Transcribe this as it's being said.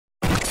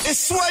It's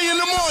Sway in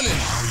the morning,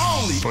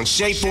 only on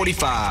Shade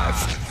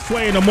 45.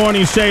 Sway in the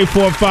morning, Shade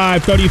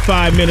 45,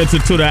 35 minutes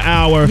into the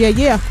hour.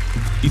 Yeah.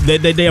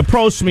 They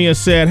approached me and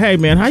said, hey,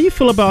 man, how you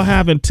feel about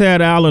having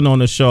Ted Allen on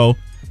the show?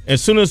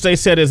 As soon as they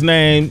said his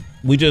name,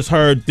 we just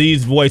heard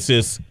these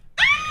voices.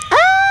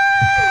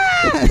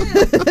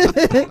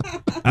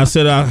 I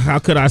said, how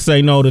could I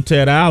say no to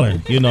Ted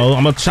Allen? You know,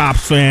 I'm a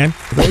Chops fan.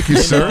 Thank you,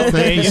 sir.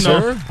 Thank you,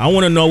 sir. I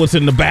want to know what's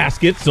in the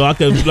basket so I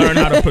can learn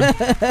how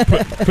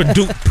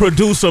to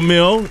produce a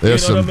meal.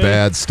 There's some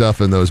bad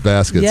stuff in those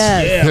baskets.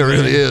 Yes. Yeah, there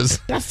really is.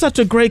 That's such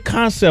a great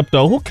concept,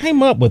 though. Who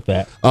came up with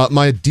that?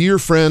 My dear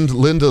friend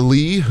Linda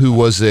Lee, who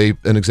was an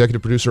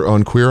executive producer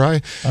on Queer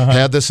Eye,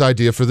 had this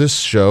idea for this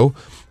show.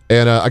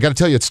 And I got to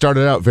tell you, it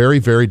started out very,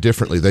 very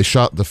differently. They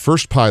shot the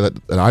first pilot,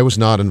 and I was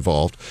not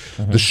involved.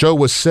 The show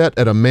was set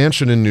at a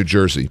mansion in New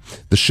Jersey.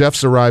 The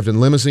chefs arrived in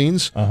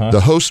limousines.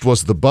 The host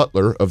was the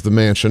butler of the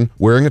mansion,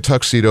 wearing a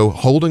tuxedo,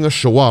 holding a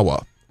chihuahua.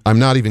 I'm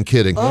not even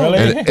kidding. Really?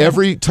 And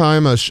every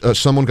time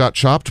someone got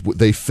chopped,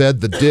 they fed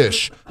the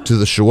dish to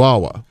the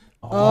chihuahua.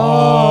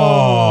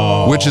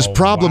 Which is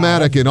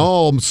problematic in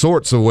all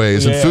sorts of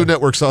ways. Yeah. And Food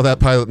Network saw that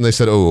pilot and they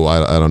said,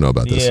 I don't know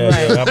about this.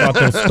 Yeah, how about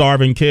those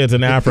starving kids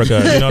in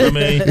Africa? You know what I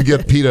mean? You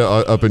get PETA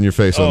up in your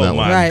face on that Oh,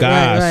 one. my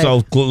God. Right.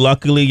 So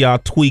luckily, y'all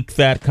tweaked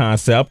that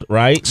concept,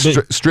 right?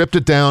 Stripped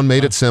it down,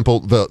 made it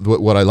simple.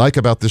 What I like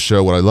about this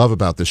show, what I love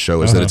about this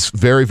show is that it's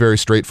very, very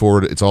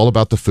straightforward. It's all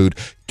about the food.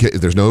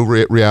 There's no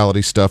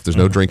reality stuff. There's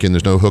no drinking.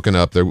 There's no hooking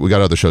up. We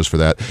got other shows for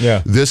that.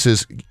 Yeah. This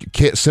is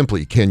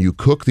simply, can you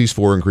cook these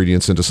 4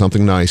 ingredients into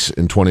something nice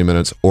in 20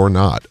 minutes or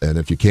not? And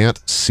if you can't,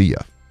 see ya.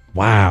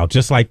 Wow,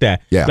 just like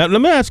that. Yeah. Now,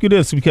 let me ask you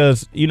this,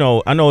 because,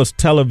 I know it's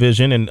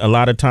television, and a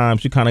lot of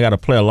times you kind of got to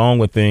play along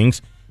with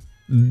things.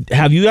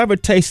 Have you ever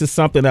tasted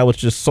something that was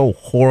just so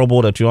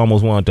horrible that you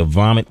almost wanted to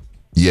vomit?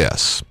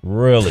 Yes.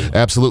 Really?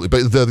 Absolutely.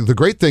 But the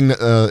great thing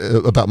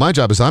about my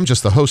job is I'm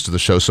just the host of the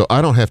show, so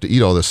I don't have to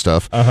eat all this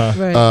stuff.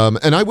 Right.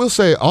 And I will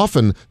say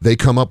often they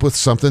come up with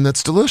something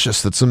that's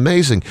delicious, that's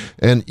amazing.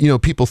 And,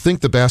 people think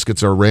the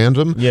baskets are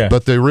random,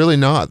 but they're really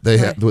not. They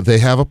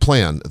have a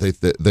plan.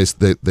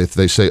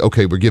 They say,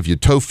 okay, we'll give you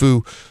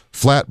tofu,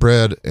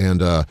 flatbread,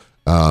 and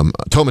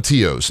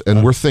tomatillos,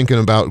 and we're thinking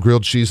about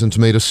grilled cheese and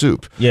tomato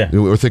soup. Yeah.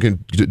 We're thinking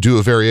do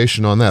a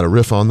variation on that, a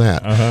riff on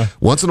that.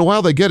 Once in a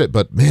while they get it,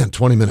 but man,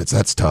 20 minutes,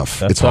 that's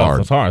tough. It's tough.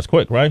 hard. It's hard. It's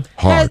quick, right?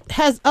 Hard.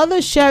 Has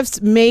other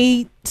chefs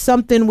made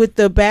something with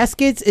the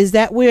baskets? Is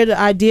that where the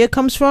idea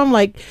comes from?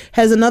 Like,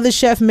 has another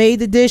chef made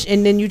the dish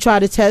and then you try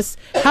to test?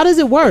 How does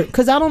it work?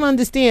 Because I don't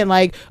understand.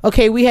 Like,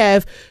 okay, we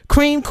have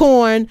cream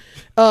corn,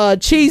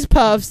 cheese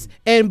puffs,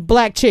 and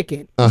black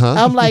chicken.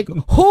 I'm like,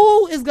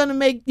 who is going to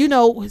make,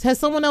 has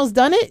someone else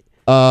done it?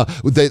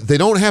 They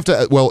don't have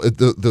to. Well,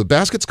 the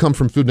baskets come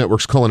from Food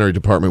Network's culinary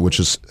department, which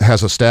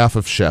has a staff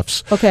of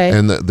chefs. Okay,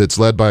 and that's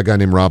led by a guy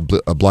named Rob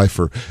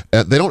Bleifer.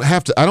 They don't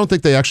have to. I don't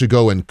think they actually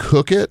go and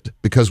cook it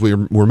because we're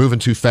moving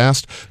too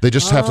fast. They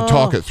just have to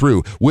talk it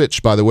through,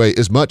 which, by the way,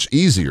 is much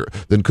easier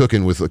than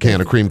cooking with a can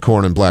of cream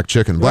corn and black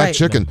chicken. Black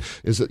chicken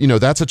is,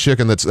 that's a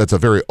chicken that's a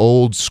very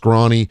old,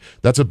 scrawny.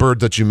 That's a bird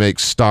that you make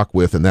stock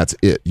with, and that's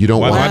it. You don't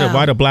want.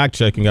 Why the black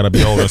chicken got to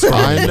be old and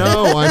scrawny? I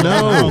know. I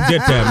don't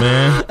get that,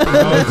 man.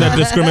 Is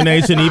that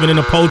discrimination even in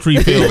the poultry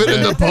field? Even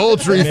in the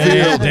poultry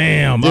field.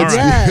 Damn. All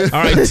right.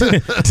 All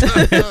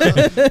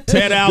right.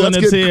 Ted Allen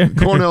is here.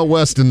 Cornel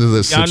West into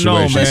this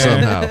situation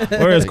somehow.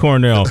 Where is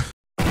Cornel?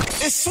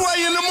 It's Sway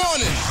in the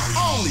morning,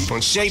 only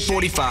on Shade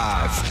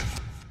 45.